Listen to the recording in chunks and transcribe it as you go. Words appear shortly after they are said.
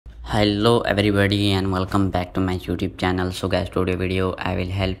Hello everybody and welcome back to my YouTube channel. So guys, today video I will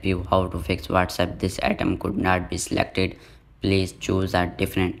help you how to fix WhatsApp. This item could not be selected. Please choose a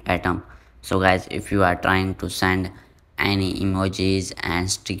different item. So guys, if you are trying to send any emojis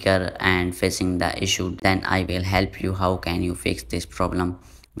and sticker and facing the issue, then I will help you how can you fix this problem.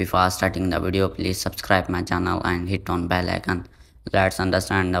 Before starting the video, please subscribe my channel and hit on bell icon. Let's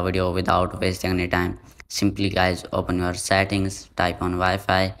understand the video without wasting any time. Simply guys, open your settings, type on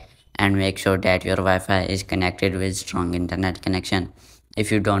Wi-Fi and make sure that your Wi-Fi is connected with strong internet connection.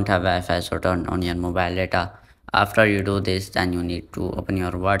 If you don't have Wi-Fi, so turn on your mobile data. After you do this, then you need to open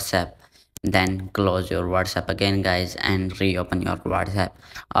your WhatsApp, then close your WhatsApp again guys and reopen your WhatsApp.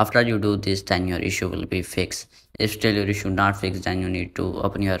 After you do this, then your issue will be fixed. If still your issue not fixed, then you need to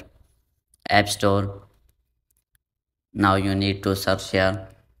open your app store. Now you need to search here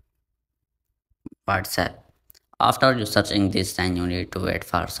WhatsApp. After you searching this, then you need to wait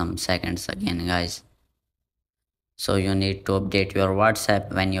for some seconds again guys. So you need to update your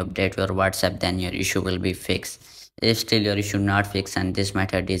WhatsApp. When you update your WhatsApp, then your issue will be fixed. If still your issue not fixed and this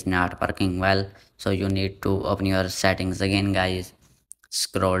method is not working well, so you need to open your settings again guys.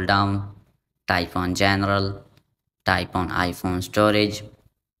 Scroll down, type on general, type on iPhone storage.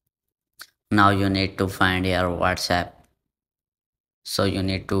 Now you need to find your WhatsApp. So you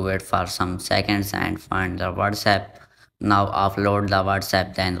need to wait for some seconds and find the WhatsApp. Now upload the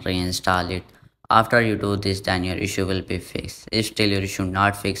WhatsApp, then reinstall it. After you do this, then your issue will be fixed. If still your issue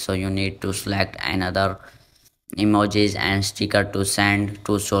not fixed, so you need to select another emojis and sticker to send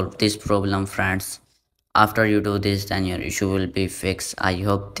to solve this problem friends. After you do this, then your issue will be fixed. I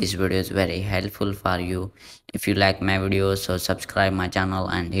hope this video is very helpful for you. If you like my videos, so subscribe my channel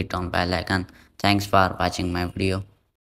and hit on bell icon. Thanks for watching my video.